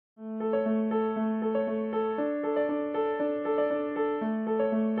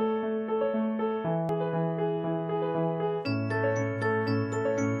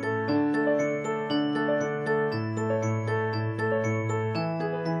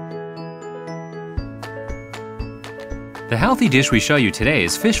The healthy dish we show you today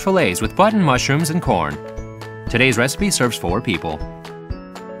is fish fillets with button mushrooms and corn. Today's recipe serves 4 people.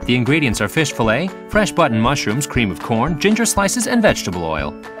 The ingredients are fish fillet, fresh button mushrooms, cream of corn, ginger slices, and vegetable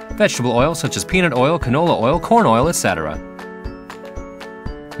oil. Vegetable oil such as peanut oil, canola oil, corn oil, etc.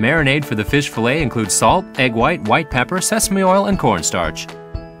 Marinade for the fish fillet includes salt, egg white, white pepper, sesame oil, and cornstarch.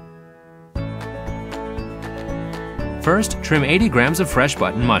 First, trim 80 grams of fresh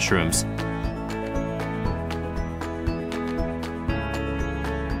button mushrooms.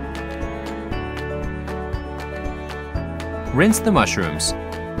 Rinse the mushrooms.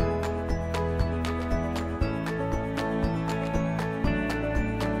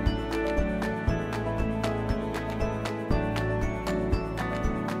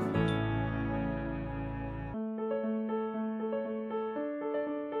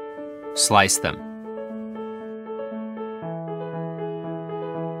 Slice them.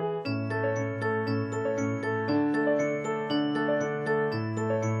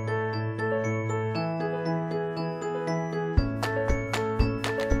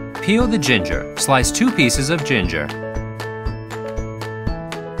 Peel the ginger. Slice 2 pieces of ginger.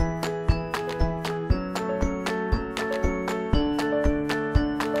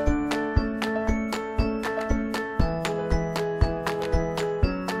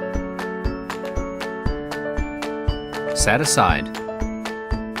 Set aside.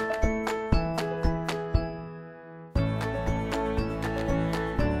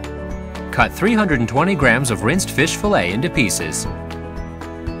 Cut 320 grams of rinsed fish fillet into pieces.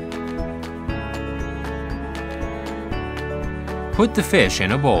 Put the fish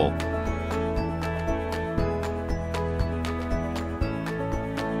in a bowl.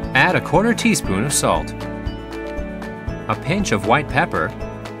 Add a 1/4 teaspoon of salt, a pinch of white pepper,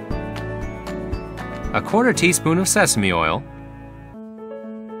 a 1/4 teaspoon of sesame oil,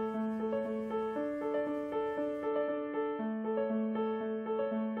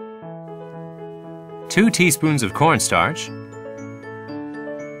 two teaspoons of cornstarch,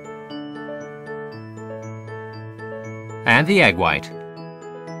 and the egg white.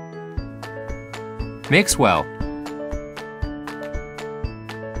 Mix well.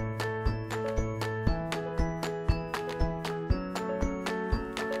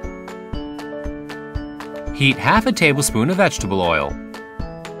 Heat half a tablespoon of vegetable oil.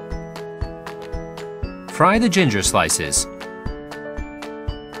 Fry the ginger slices.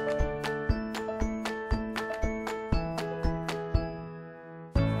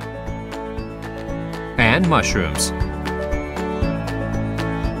 And mushrooms.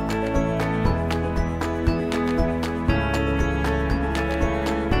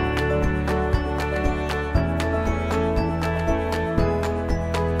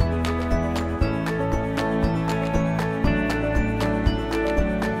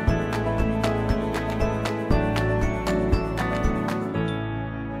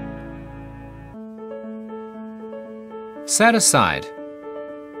 Set aside.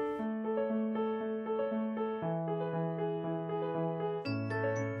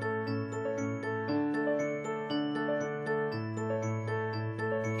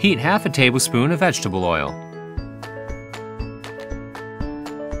 Heat half a tablespoon of vegetable oil.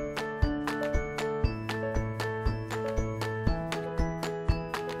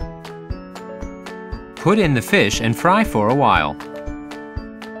 Put in the fish and fry for a while.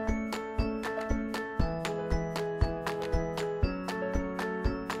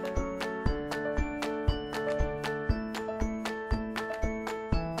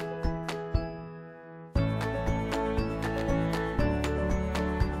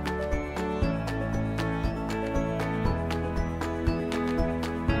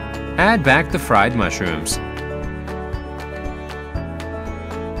 Add back the fried mushrooms.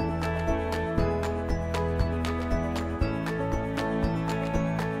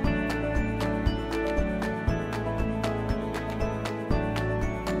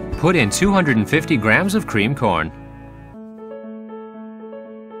 Put in 250 grams of cream corn.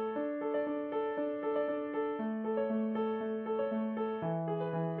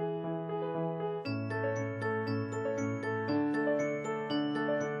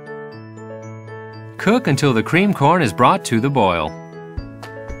 Cook until the cream corn is brought to the boil.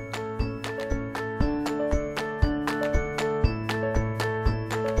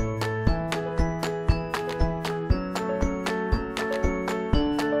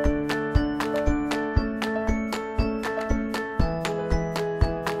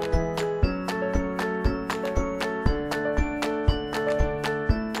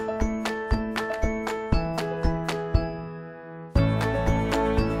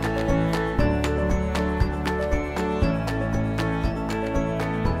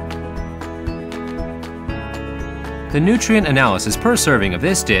 The nutrient analysis per serving of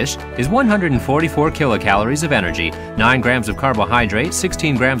this dish is 144 kilocalories of energy, 9 grams of carbohydrate,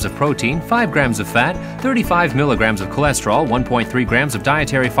 16 grams of protein, 5 grams of fat, 35 milligrams of cholesterol, 1.3 grams of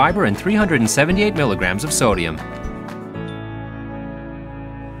dietary fiber, and 378 milligrams of sodium.